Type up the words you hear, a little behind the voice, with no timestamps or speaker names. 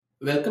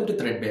Welcome to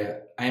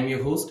Threadbare. I am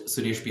your host,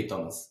 Suresh P.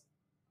 Thomas.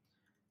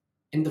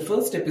 In the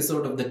first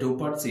episode of the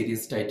two-part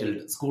series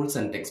titled Schools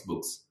and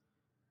Textbooks,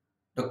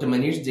 Dr.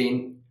 Manish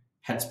Jain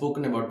had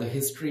spoken about the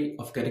history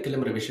of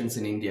curriculum revisions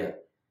in India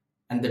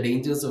and the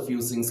dangers of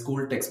using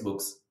school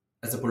textbooks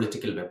as a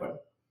political weapon.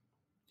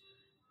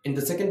 In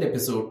the second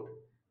episode,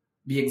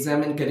 we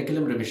examine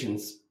curriculum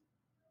revisions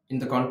in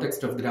the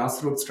context of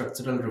grassroots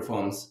structural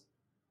reforms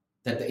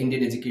that the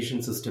Indian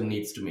education system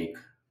needs to make.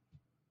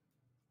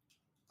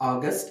 Our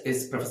guest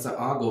is Professor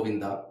R.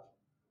 Govinda,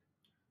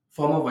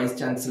 former Vice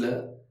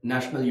Chancellor,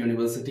 National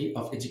University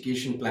of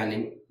Education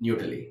Planning, New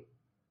Delhi.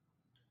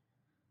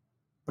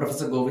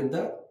 Professor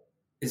Govinda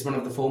is one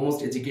of the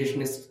foremost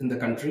educationists in the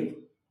country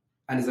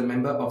and is a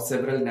member of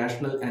several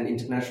national and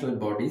international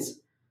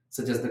bodies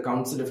such as the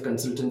Council of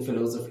Consultant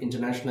Fellows of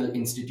International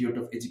Institute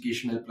of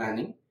Educational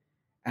Planning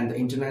and the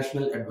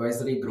International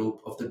Advisory Group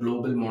of the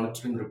Global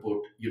Monitoring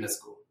Report,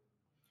 UNESCO.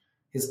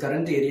 His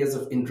current areas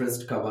of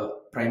interest cover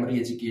primary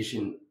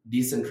education,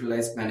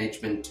 decentralized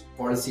management,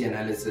 policy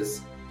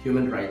analysis,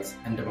 human rights,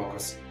 and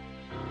democracy.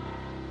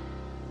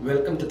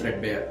 Welcome to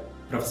Threadbare,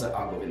 Professor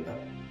R. Govinda.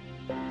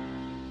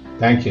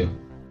 Thank you.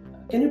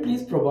 Can you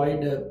please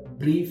provide a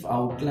brief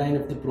outline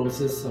of the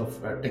process of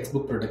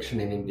textbook production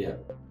in India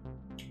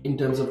in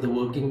terms of the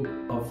working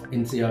of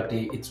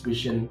NCERT, its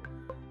vision,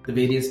 the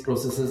various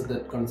processes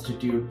that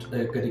constitute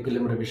a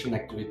curriculum revision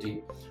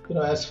activity?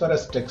 As far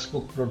as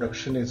textbook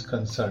production is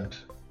concerned,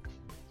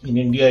 in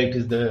India it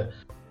is the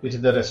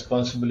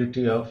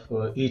responsibility of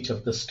each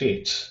of the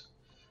states,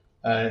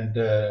 and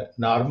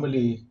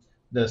normally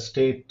the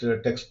state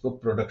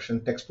textbook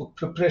preparation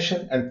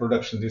and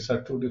production, these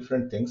are two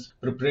different things.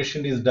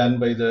 Preparation is done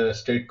by the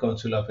State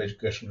Council of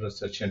Education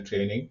Research and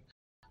Training,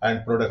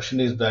 and production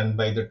is done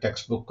by the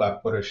textbook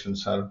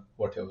corporations or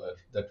whatever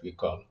that we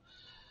call.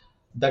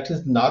 That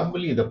is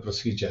normally the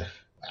procedure.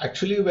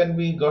 Actually, when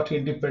we got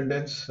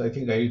independence, I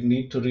think I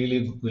need to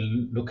really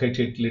look at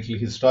it little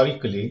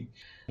historically.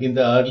 In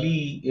the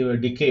early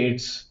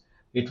decades,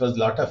 it was a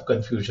lot of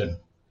confusion.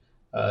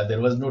 There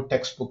was no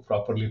textbook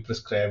properly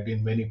prescribed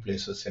in many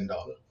places and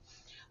all.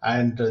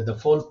 And the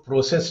whole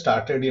process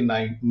started in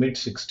mid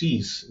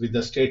 60s with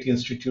the state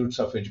institutes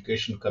of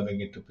education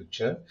coming into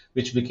picture,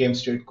 which became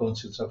state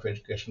councils of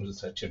education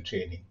research and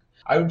training.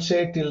 I would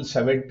say till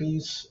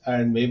 70s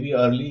and maybe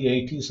early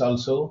 80s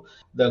also,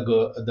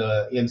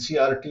 the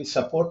NCERT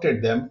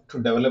supported them to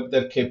develop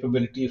their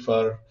capability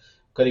for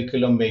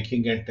curriculum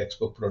making and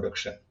textbook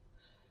production.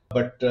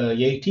 But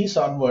 80s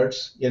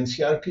onwards,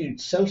 NCERT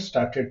itself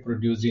started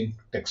producing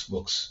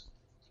textbooks.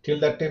 Till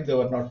that time, they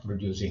were not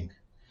producing.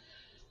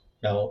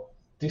 Now,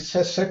 this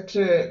has set,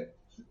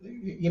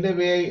 in a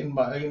way, in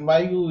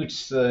my view,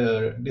 it's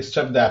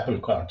disturbed the apple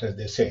cart, as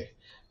they say.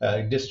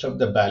 It disturbed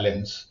the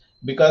balance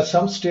because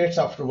some states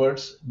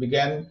afterwards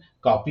began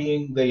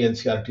copying the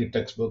NCERT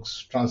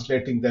textbooks,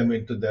 translating them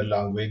into their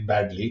language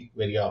badly,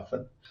 very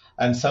often.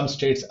 And some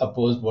states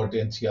opposed what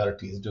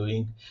NCERT is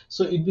doing.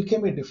 So it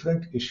became a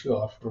different issue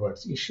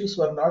afterwards. Issues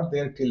were not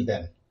there till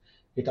then.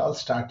 It all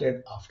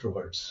started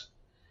afterwards.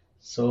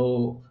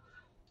 So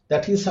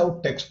that is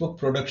how textbook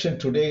production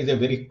today is a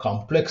very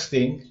complex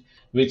thing,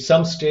 which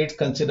some states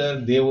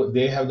consider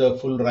they have the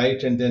full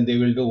right and then they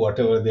will do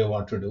whatever they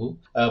want to do.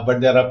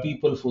 But there are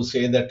people who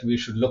say that we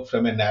should look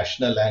from a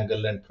national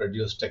angle and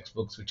produce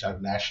textbooks which are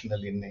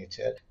national in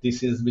nature.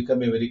 This has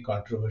become a very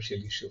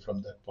controversial issue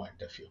from that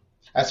point of view.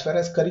 As far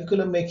as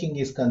curriculum making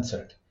is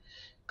concerned,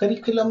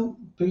 curriculum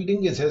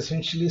building is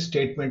essentially a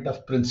statement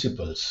of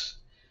principles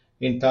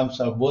in terms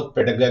of both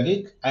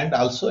pedagogic and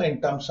also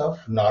in terms of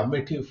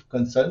normative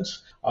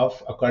concerns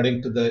of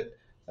according to the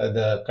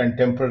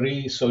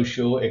contemporary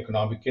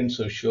socio-economic and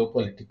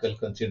socio-political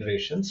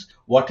considerations,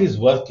 what is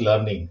worth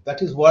learning.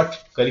 That is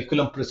what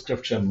curriculum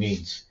prescription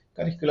means.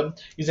 Curriculum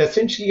is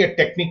essentially a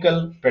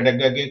technical,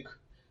 pedagogic,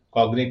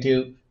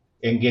 cognitive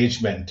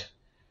engagement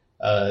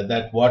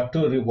that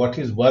what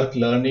is worth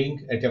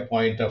learning at a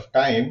point of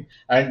time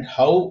and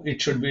how it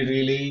should be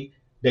really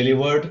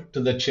delivered to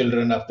the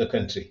children of the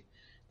country.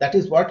 That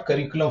is what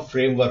curriculum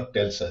framework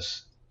tells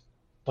us.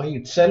 By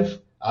itself,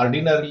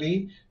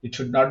 ordinarily, it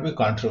should not be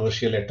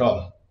controversial at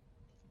all.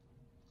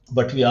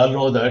 But we all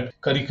know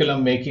that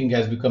curriculum making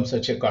has become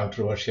such a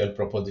controversial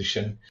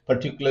proposition,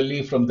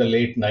 particularly from the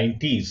late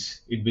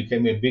 90s. It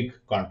became a big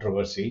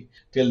controversy.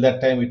 Till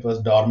that time, it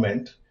was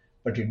dormant,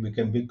 but it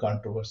became big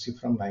controversy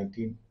from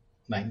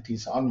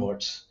 1990s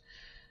onwards.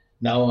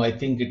 Now, I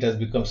think it has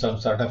become some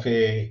sort of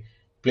a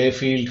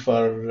playfield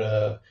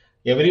for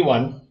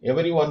everyone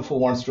who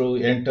wants to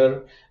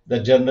enter, the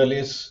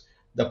journalists,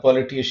 the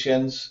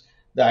politicians,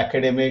 the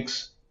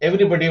academics,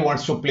 everybody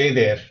wants to play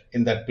there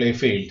in that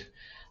playfield.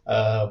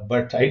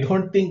 But I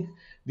don't think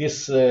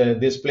this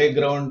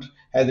playground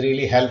has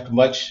really helped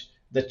much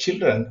the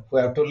children who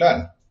have to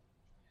learn.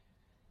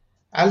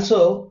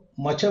 Also,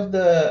 much of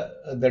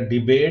the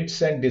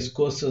debates and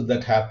discourses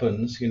that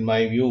happens, in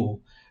my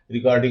view,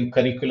 regarding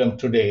curriculum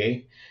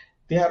today,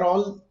 they are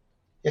all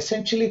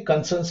essentially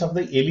concerns of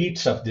the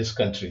elites of this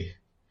country.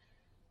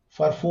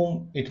 for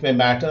whom it may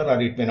matter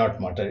or it may not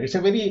matter. It's a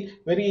very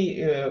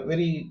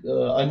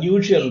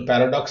unusual,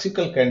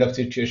 paradoxical kind of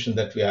situation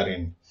that we are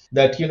in.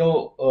 That the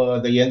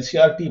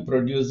NCRT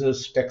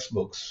produces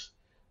textbooks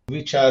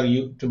which are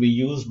to be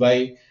used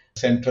by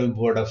Central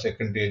Board of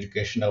Secondary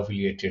Education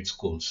affiliated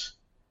schools.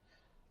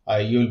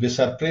 You will be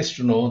surprised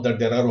to know that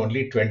there are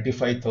only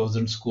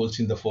 25,000 schools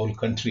in the whole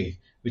country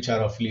which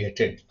are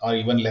affiliated, or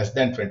even less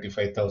than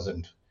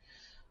 25,000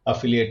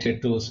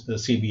 affiliated to the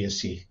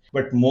CBSE.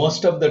 But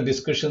most of the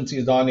discussions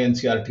is on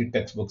NCRT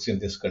textbooks in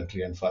this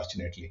country,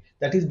 unfortunately.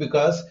 That is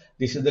because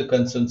this is the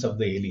concerns of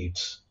the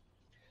elites.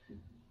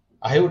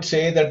 I would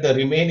say that the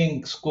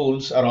remaining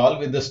schools are all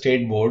with the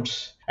state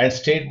boards, and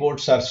state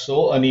boards are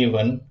so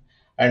uneven,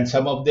 and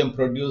some of them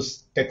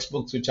produce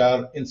textbooks which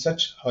are in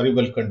such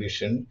horrible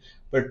condition,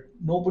 but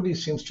nobody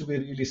seems to be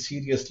really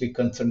seriously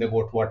concerned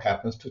about what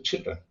happens to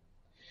children.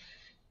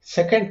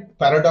 Second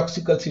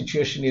paradoxical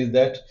situation is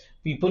that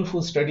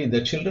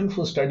the children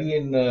who study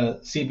in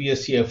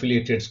CBSE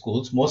affiliated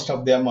schools, most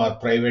of them are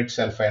private,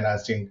 self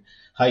financing,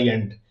 high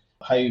end,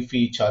 high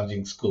fee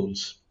charging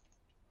schools.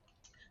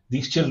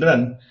 These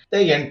children,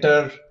 they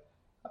enter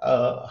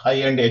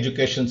high end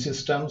education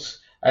systems,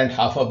 and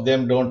half of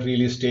them don't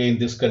really stay in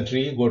this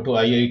country, go to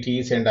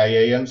IITs and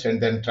IIMs,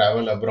 and then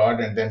travel abroad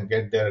and then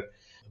get their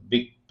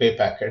big pay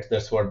packets.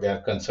 That's what they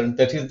are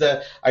concerned.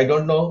 I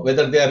don't know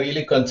whether they are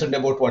really concerned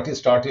about what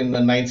is taught in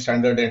the ninth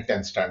standard and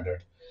 10th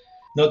standard.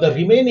 Now, the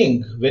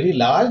remaining very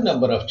large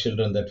number of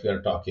children that we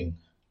are talking,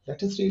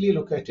 let us really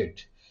look at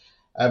it.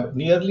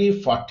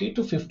 Nearly 40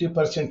 to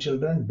 50%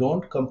 children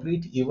don't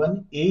complete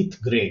even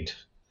 8th grade.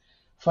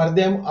 For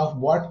them, of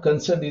what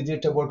concern is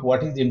it about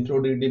what is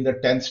included in the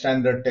 10th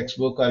standard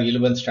textbook or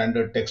 11th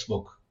standard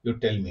textbook? You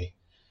tell me.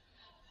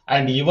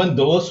 And even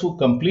those who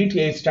complete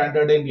 8th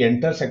standard and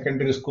enter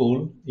secondary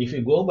school, if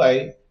you go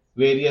by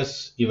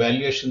various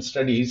evaluation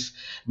studies,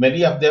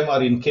 many of them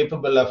are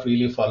incapable of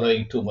really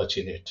following too much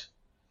in it.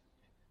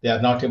 They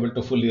are not able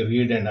to fully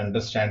read and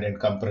understand and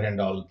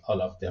comprehend all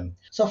of them.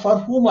 So, for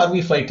whom are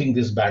we fighting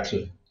this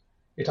battle?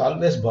 It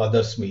always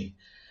bothers me.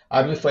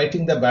 Are we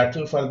fighting the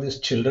battle for these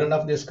children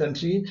of this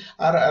country,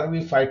 or are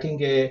we fighting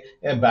a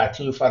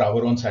battle for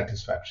our own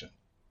satisfaction?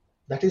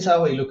 That is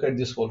how I look at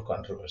this whole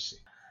controversy.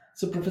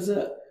 So,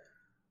 Professor,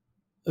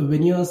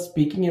 when you are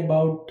speaking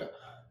about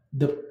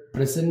the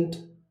present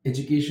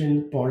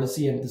education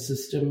policy and the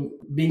system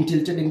being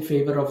tilted in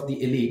favor of the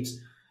elites,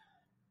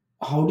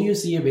 how do you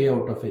see a way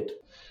out of it?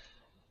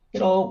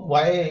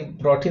 Why I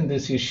brought in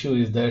this issue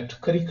is that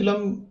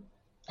curriculum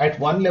at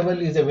one level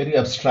is a very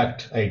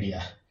abstract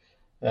idea.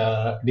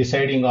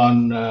 Deciding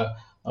on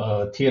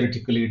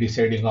theoretically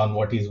deciding on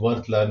what is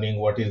worth learning,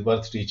 what is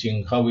worth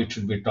teaching, how it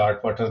should be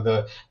taught, what are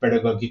the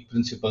pedagogic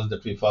principles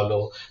that we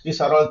follow.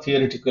 These are all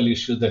theoretical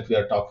issues that we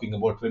are talking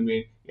about when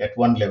we at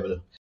one level.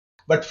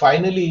 But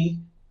finally,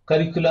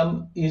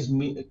 curriculum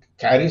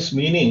carries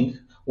meaning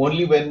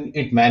only when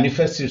it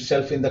manifests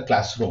itself in the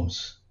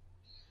classrooms.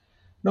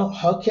 Now,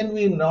 how can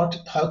we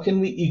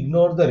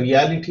ignore the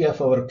reality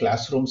of our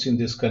classrooms in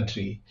this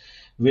country,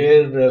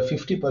 where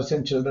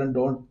 50% children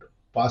don't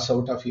pass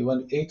out of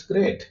even 8th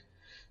grade?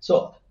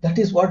 So that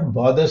is what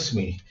bothers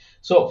me.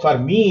 So for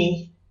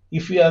me,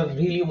 if we are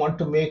really want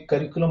to make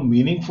curriculum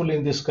meaningful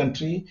in this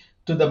country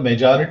to the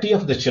majority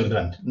of the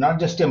children, not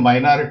just a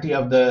minority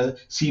of the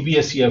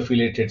CBSE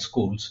affiliated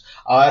schools,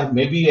 or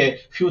maybe a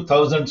few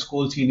thousand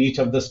schools in each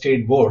of the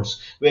state boards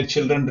where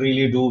children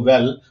really do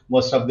well,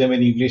 most of them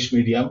in English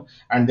medium,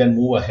 and then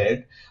move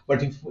ahead.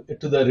 But if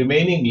to the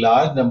remaining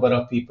large number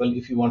of people,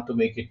 if you want to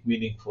make it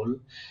meaningful,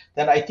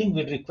 then I think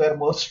we require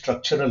more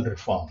structural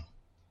reform.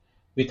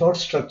 Without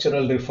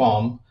structural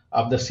reform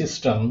of the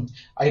system,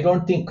 I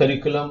don't think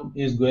curriculum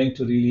is going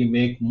to really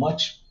make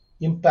much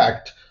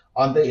impact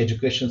on the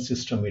education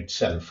system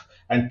itself,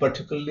 and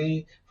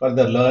particularly for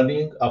the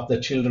learning of the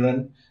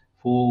children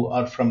who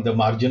are from the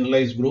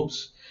marginalized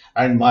groups.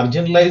 And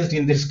marginalized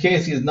in this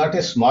case is not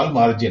a small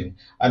margin.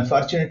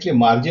 Unfortunately,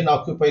 margin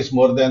occupies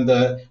more than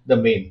the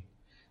main.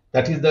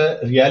 That is the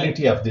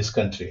reality of this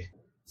country.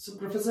 So,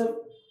 Professor,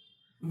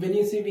 when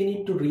you say we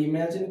need to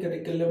reimagine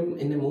curriculum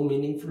in a more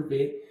meaningful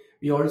way,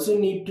 we also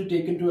need to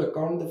take into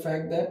account the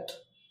fact that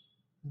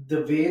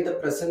the way the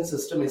present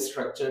system is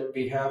structured,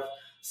 we have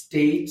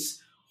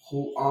states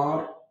who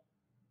are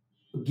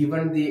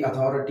given the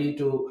authority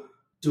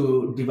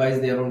to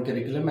devise their own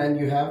curriculum, and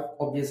you have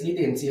obviously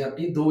the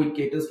NCRT, though it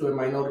caters to a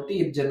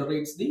minority, it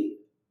generates the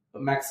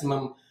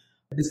maximum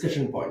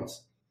discussion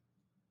points.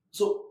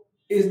 So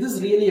is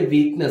this really a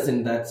weakness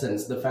in that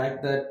sense, the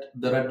fact that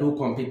there are two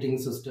competing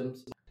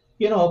systems?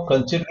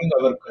 Considering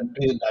our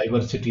country's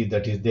diversity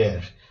that is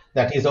there,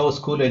 that is how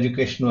school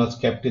education was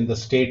kept in the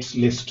states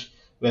list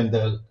when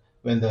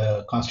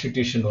the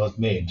constitution was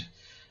made.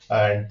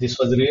 And this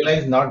was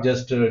realized not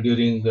just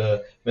during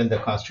when the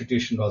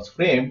constitution was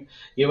framed,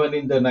 even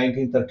in the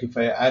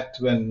 1935 Act,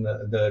 when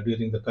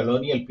during the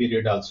colonial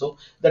period also,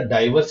 the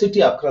diversity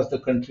across the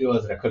country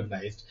was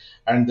recognized,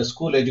 and the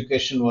school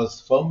education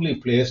was firmly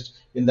placed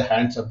in the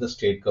hands of the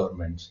state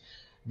governments.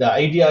 The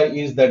idea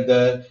is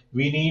that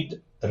we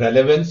need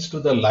relevance to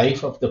the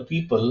life of the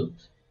people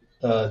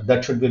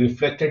that should be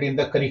reflected in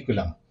the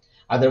curriculum.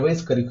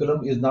 Otherwise,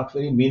 curriculum is not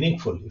very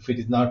meaningful if it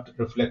is not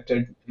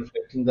reflecting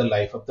the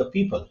life of the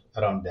people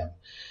around them.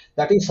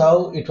 That is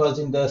how it was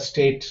in the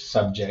state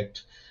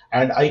subject,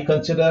 and I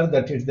consider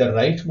that it's the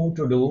right move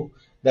to do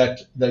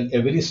that.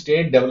 Every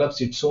state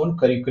develops its own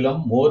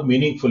curriculum more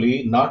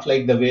meaningfully, not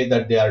like the way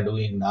that they are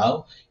doing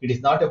now. It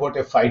is not about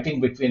a fighting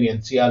between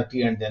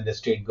NCRT and then the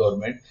state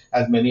government,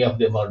 as many of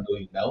them are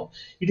doing now.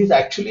 It is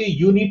actually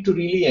you need to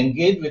really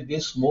engage with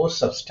this more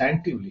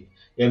substantively.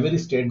 Every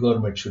state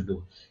government should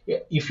do.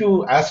 If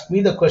you ask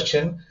me the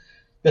question,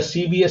 the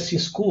CBSE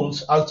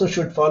schools also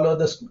should follow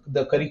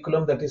the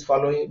curriculum that is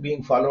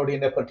being followed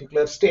in a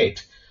particular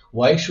state.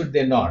 Why should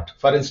they not?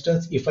 For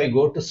instance, if I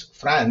go to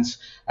France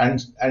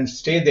and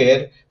stay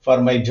there for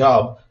my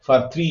job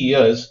for 3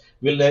 years,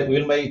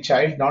 will my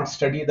child not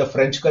study the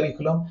French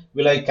curriculum?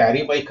 Will I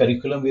carry my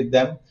curriculum with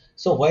them?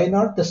 So why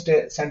not the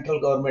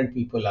central government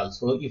people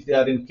also, if they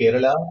are in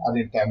Kerala or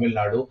in Tamil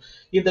Nadu,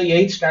 in the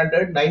eighth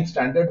standard, ninth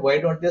standard, why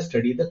don't they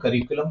study the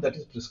curriculum that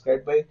is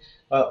prescribed by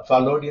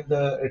followed in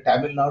the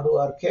Tamil Nadu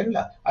or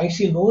Kerala? I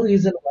see no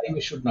reason why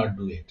we should not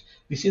do it.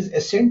 This is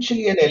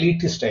essentially an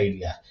elitist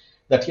idea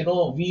that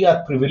we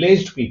are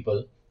privileged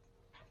people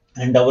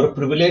and our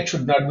privilege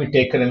should not be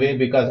taken away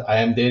because I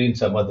am there in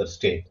some other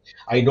state.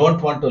 I don't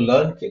want to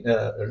learn,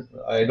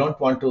 I don't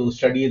want to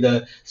study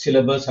the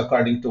syllabus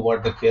according to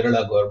what the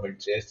Kerala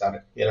government says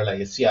or Kerala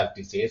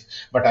SCRT says,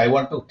 but I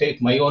want to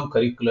take my own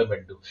curriculum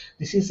and do.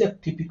 This is a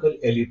typical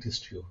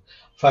elitist view.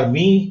 For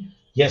me,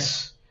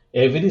 yes,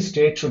 every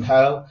state should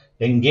have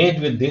engaged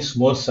with this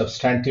more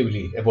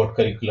substantively about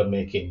curriculum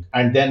making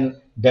and then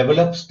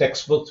develops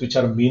textbooks which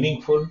are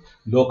meaningful,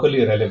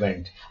 locally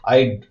relevant.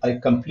 I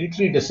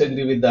completely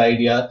disagree with the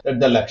idea that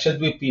the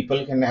Lakshadweep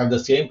people can have the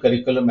same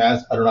curriculum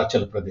as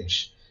Arunachal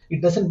Pradesh.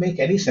 It doesn't make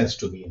any sense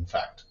to me, in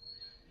fact.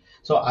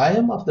 So I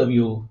am of the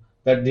view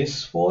that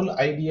this whole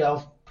idea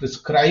of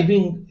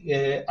prescribing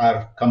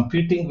or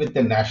competing with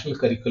the national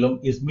curriculum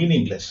is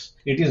meaningless.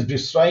 It is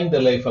destroying the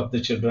life of the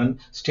children.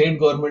 State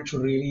government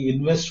should really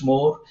invest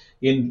more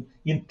in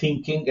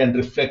thinking and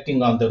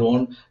reflecting on their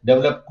own,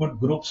 develop good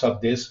groups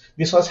of this.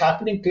 This was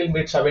happening till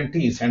mid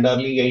 70s and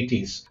early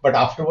 80s, but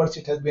afterwards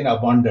it has been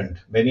abandoned.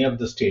 Many of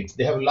the states,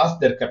 they have lost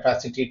their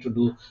capacity to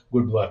do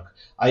good work.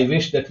 I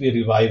wish that we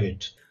revive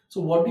it. So,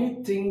 what do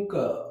you think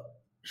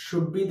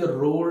should be the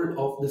role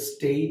of the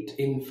state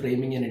in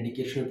framing an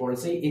educational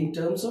policy in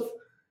terms of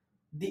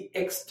the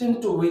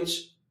extent to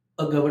which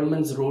a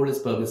government's role is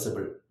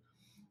permissible?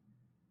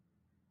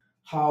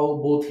 How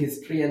both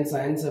history and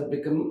science have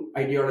become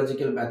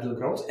ideological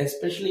battlegrounds,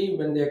 especially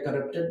when they are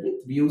corrupted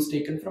with views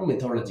taken from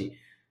mythology.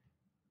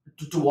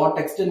 To what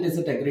extent is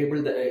it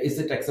agreeable? Is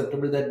it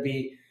acceptable that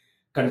we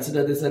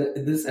consider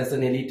this as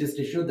an elitist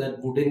issue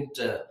that wouldn't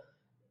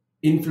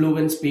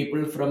influence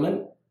people from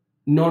a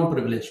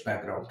non-privileged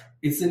background?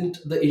 Isn't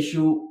the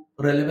issue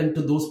relevant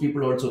to those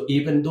people also,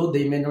 even though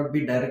they may not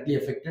be directly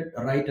affected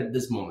right at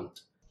this moment?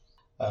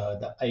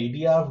 The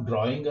idea of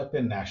drawing up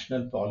a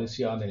national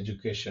policy on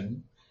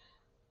education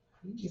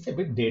is a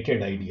bit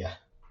dated idea.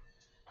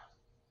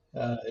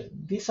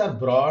 These are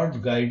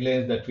broad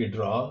guidelines that we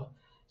draw.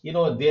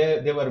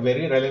 They were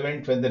very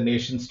relevant when the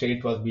nation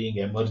state was being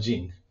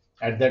emerging.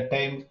 At that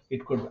time,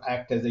 it could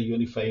act as a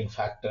unifying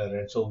factor,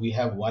 and so we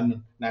have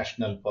one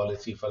national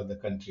policy for the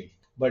country.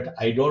 But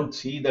I don't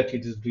see that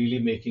it is really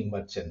making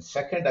much sense.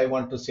 Second, I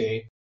want to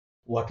say,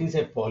 what is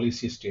a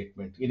policy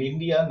statement? In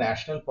India,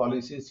 national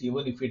policies,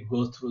 even if it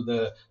goes through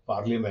the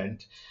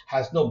parliament,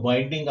 has no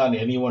binding on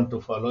anyone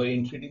to follow,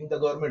 including the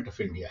government of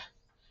India.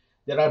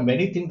 There are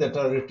many things that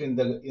are written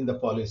in the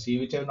policy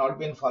which have not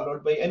been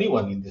followed by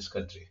anyone in this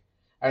country.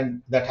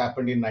 And that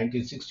happened in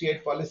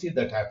 1968 policy,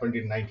 that happened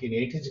in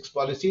 1986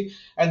 policy,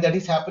 and that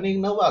is happening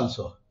now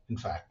also, in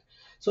fact.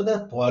 So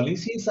the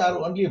policies are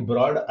only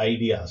broad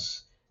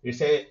ideas.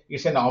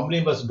 It's an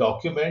omnibus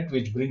document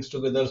which brings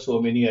together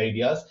so many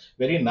ideas.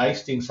 Very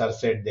nice things are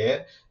said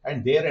there,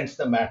 and there ends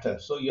the matter.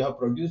 So you have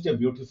produced a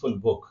beautiful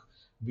book.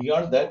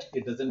 Beyond that,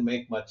 it doesn't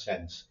make much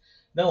sense.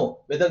 Now,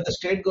 whether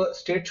the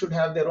state should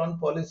have their own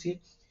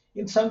policy,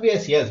 in some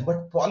ways, yes,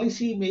 but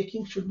policy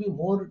making should be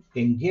more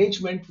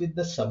engagement with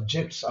the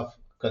subjects of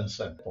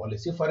concern.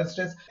 Policy, for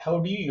instance, how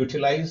do you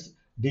utilize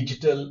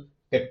digital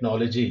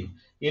technology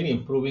in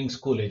improving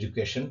school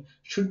education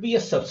should be a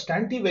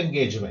substantive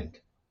engagement.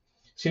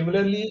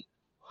 Similarly,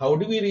 how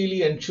do we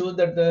really ensure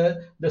that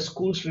the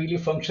schools really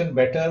function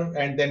better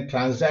and then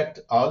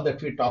transact all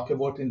that we talk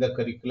about in the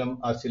curriculum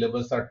or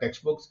syllabus or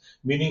textbooks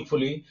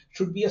meaningfully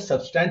should be a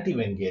substantive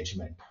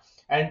engagement.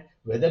 And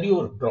whether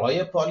you draw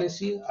a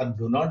policy or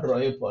do not draw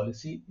a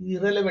policy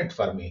is irrelevant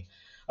for me.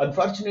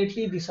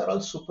 Unfortunately, these are all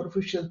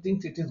superficial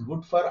things. It is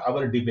good for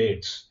our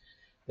debates,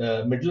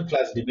 the middle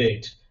class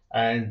debate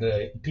and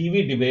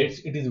TV debates.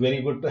 It is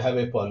very good to have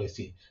a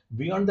policy.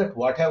 Beyond that,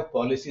 what have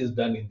policies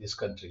done in this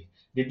country?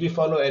 Did we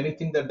follow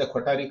anything that the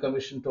Kothari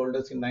Commission told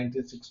us in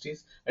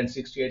 1960s and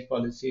 68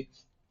 policy?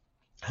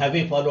 Have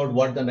we followed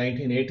what the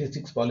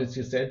 1986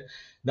 policy said?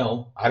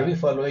 Now, are we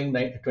following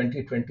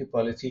 2020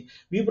 policy?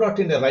 We brought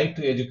in a Right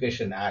to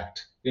Education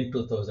Act in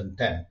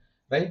 2010.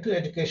 Right to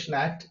Education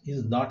Act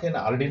is not an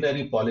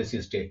ordinary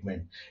policy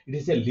statement. It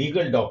is a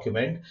legal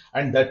document,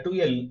 and that too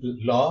a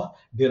law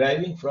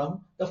deriving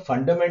from the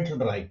fundamental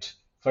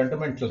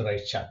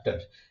right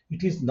chapter.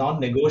 It is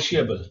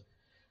non-negotiable.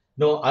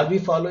 Now, are we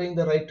following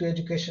the Right to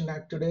Education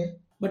Act today?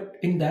 But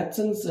in that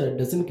sense,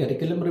 doesn't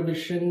curriculum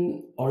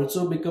revision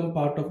also become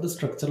part of the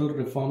structural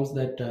reforms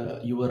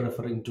that you were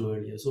referring to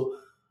earlier? So,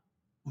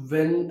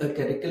 when a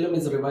curriculum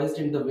is revised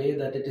in the way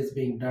that it is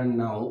being done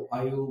now,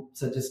 are you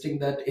suggesting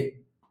that it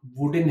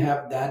wouldn't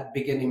have that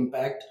big an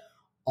impact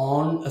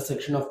on a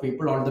section of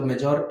people, on the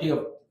majority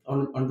of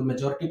on the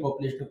majority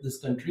population of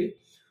this country,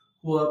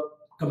 who are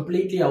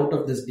completely out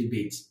of this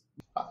debates?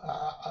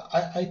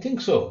 I think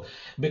so,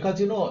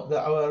 because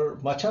our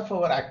much of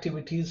our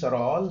activities are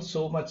all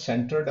so much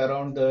centered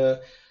around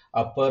the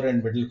upper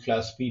and middle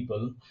class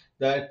people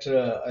that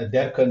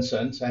their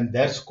concerns and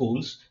their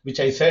schools, which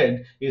I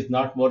said is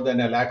not more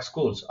than a lakh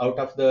schools. Out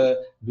of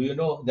the, do you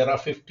know, there are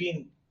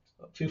 15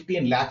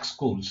 lakh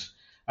schools,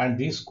 and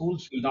these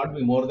schools will not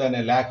be more than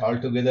a lakh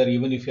altogether,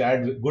 even if you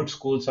add good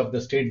schools of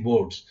the state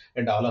boards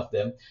and all of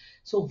them.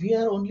 So we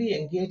are only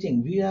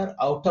engaging, we are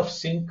out of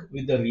sync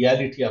with the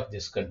reality of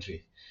this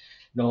country.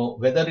 Now,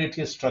 whether it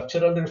is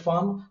structural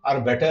reform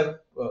or better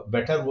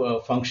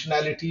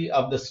functionality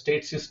of the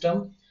state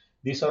system,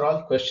 these are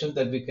all questions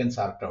that we can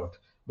sort out.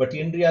 But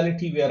in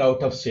reality, we are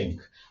out of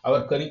sync.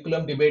 Our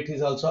curriculum debate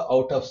is also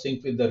out of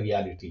sync with the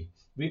reality.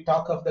 We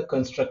talk of the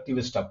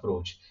constructivist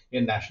approach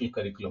in national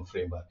curriculum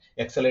framework.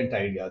 Excellent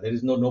idea. There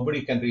is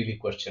nobody can really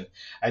question.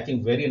 I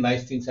think very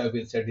nice things have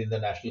been said in the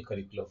national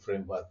curriculum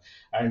framework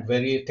and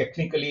very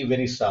technically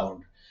very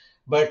sound.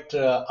 But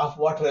of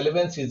what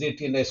relevance is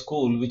it in a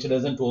school which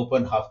doesn't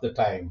open half the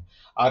time,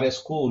 or a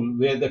school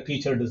where the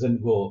teacher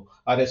doesn't go,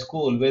 or a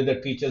school where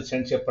the teacher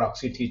sends a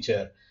proxy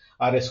teacher,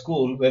 or a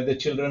school where the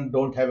children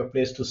don't have a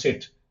place to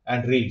sit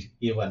and read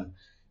even?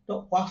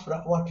 No,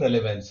 what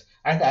relevance?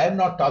 And I am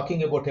not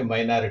talking about a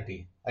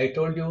minority. I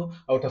told you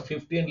out of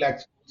 15 lakh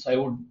schools, I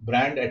would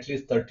brand at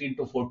least 13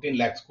 to 14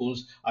 lakh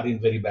schools are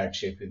in very bad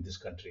shape in this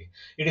country.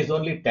 It is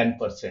only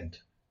 10%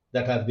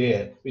 that are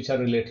there which are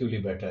relatively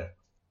better.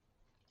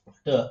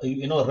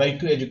 Right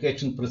to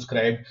education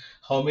prescribed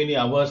how many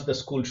hours the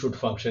school should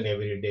function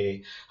every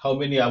day, how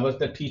many hours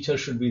the teacher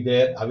should be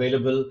there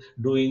available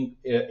doing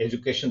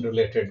education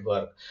related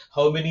work,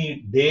 how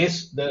many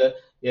days the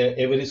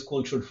every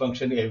school should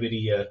function every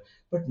year,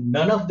 but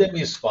none of them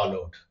is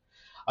followed.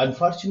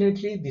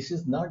 Unfortunately, this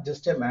is not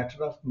just a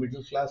matter of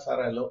middle class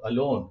or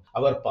alone.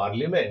 Our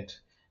parliament,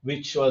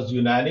 which was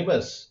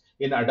unanimous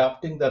in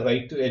adopting the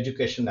Right to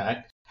Education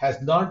Act,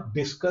 has not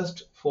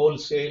discussed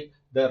wholesale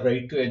the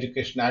Right to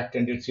Education Act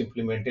and its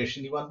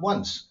implementation even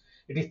once.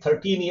 It is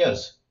 13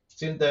 years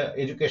since the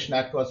Education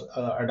Act was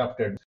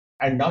adopted,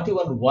 and not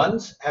even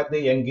once have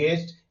they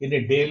engaged in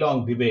a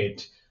day-long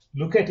debate.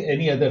 Look at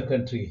any other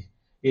country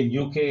in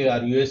UK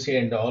or USA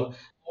and all.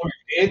 Whole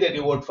day they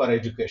devote for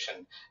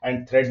education,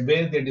 and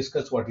threadbare they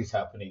discuss what is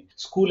happening.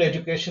 School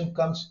education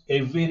comes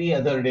every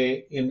other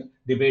day in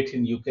debate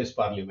in UK's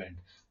parliament.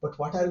 But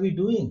what are we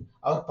doing?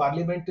 Our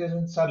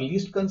parliamentarians are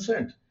least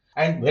concerned.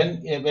 And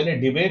when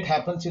a debate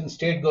happens in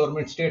state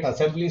government, state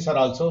assemblies are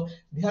also,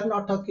 they are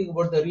not talking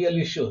about the real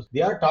issues.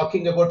 They are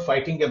talking about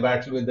fighting a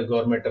battle with the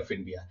government of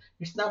India.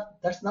 It's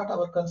not, that's not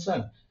our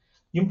concern.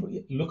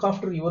 Look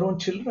after your own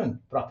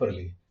children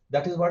properly.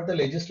 That is what the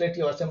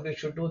legislative assembly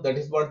should do. That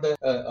is what the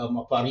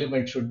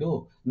parliament should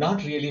do.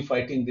 Not really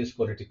fighting these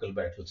political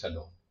battles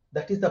alone.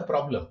 That is the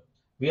problem.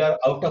 We are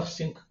out of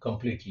sync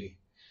completely,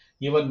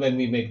 even when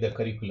we make the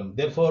curriculum.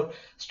 Therefore,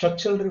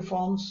 structural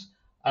reforms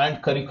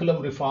and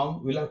curriculum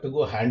reform will have to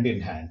go hand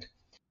in hand.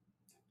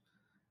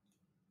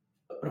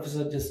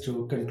 Professor, just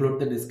to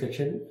conclude the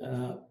discussion,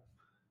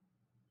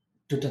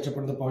 to touch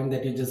upon the point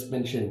that you just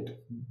mentioned,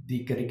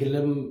 the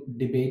curriculum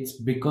debates,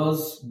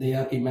 because they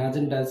are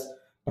imagined as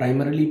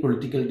primarily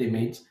political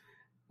debates,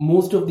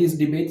 most of these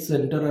debates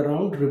center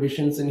around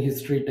revisions in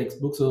history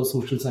textbooks or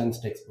social science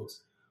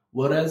textbooks,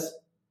 whereas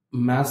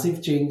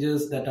massive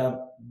changes that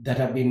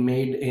have been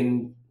made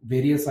in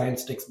various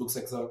science textbooks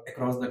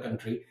across the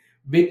country,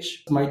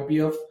 which might be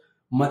of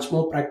much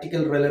more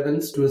practical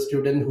relevance to a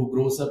student who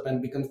grows up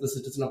and becomes the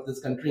citizen of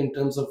this country in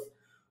terms of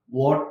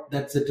what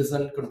that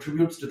citizen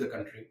contributes to the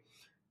country.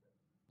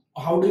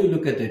 How do you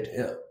look at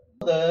it?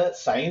 The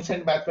science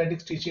and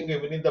mathematics teaching,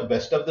 even in the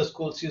best of the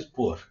schools, is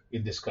poor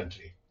in this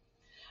country.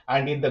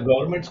 And in the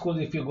government schools,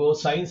 if you go,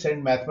 science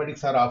and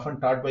mathematics are often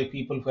taught by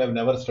people who have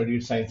never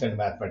studied science and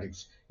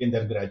mathematics in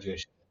their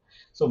graduation.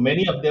 So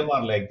many of them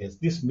are like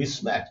this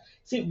mismatch.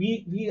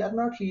 See, we are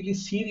not really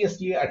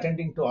seriously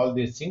attending to all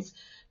these things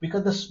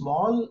because the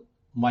small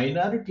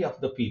minority of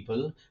the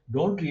people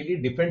don't really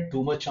depend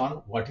too much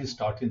on what is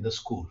taught in the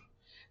school.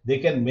 They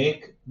can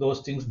make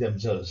those things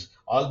themselves.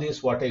 All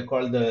these, what I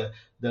call the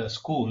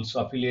schools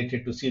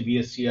affiliated to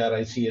CBSE or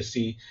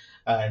ICSE,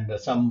 and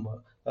some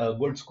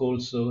good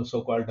schools,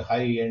 so-called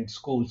high-end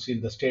schools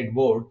in the state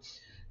board,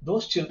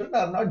 those children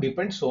are not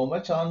depend so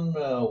much on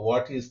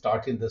what is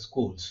taught in the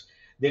schools.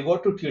 They go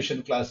to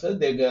tuition classes,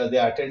 they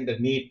attend the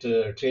NEET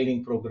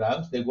training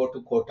programs, they go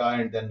to Kota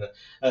and then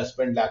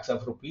spend lakhs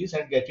of rupees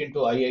and get into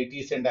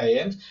IITs and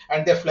IIMs,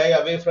 and they fly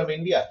away from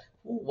India.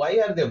 Why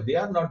are they? They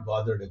are not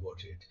bothered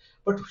about it.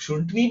 But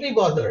shouldn't we be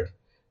bothered,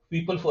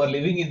 people who are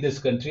living in this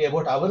country,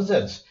 about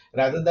ourselves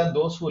rather than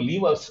those who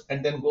leave us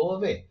and then go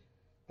away?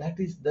 That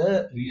is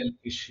the real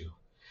issue.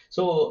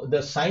 So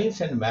the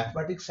science and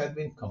mathematics have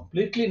been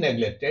completely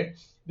neglected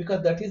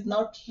because that is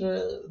not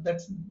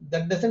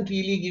that doesn't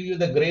really give you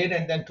the grade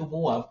and then to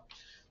move up.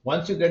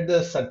 Once you get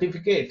the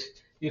certificate,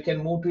 you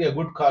can move to a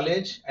good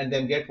college and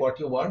then get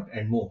what you want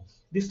and move.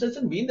 This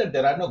doesn't mean that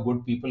there are no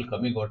good people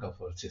coming out of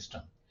our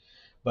system,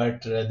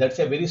 but that's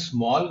a very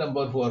small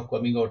number who are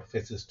coming out of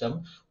a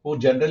system who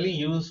generally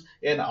use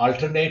an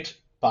alternate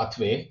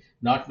pathway,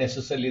 not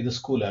necessarily the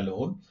school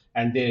alone,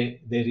 and they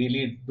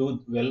really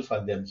do well for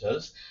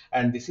themselves.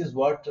 And this is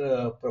what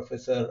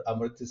Professor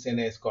Amartya Sen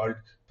has called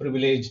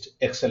privileged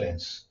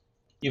excellence.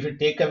 If you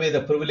take away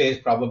the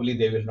privilege, probably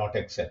they will not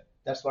excel.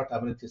 That's what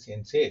Amartya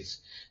Sen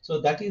says.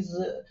 So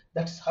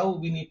that's how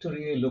we need to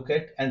really look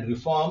at and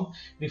reform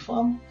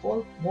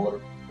for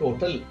more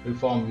total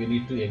reform we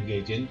need to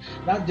engage in,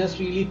 not just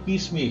really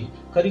piecemeal.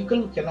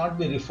 Curriculum cannot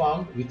be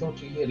reformed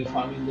without really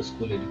reforming the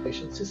school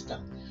education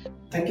system.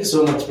 Thank you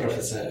so much,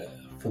 Professor,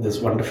 for this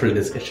wonderful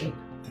discussion.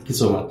 Thank you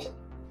so much.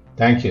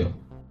 Thank you.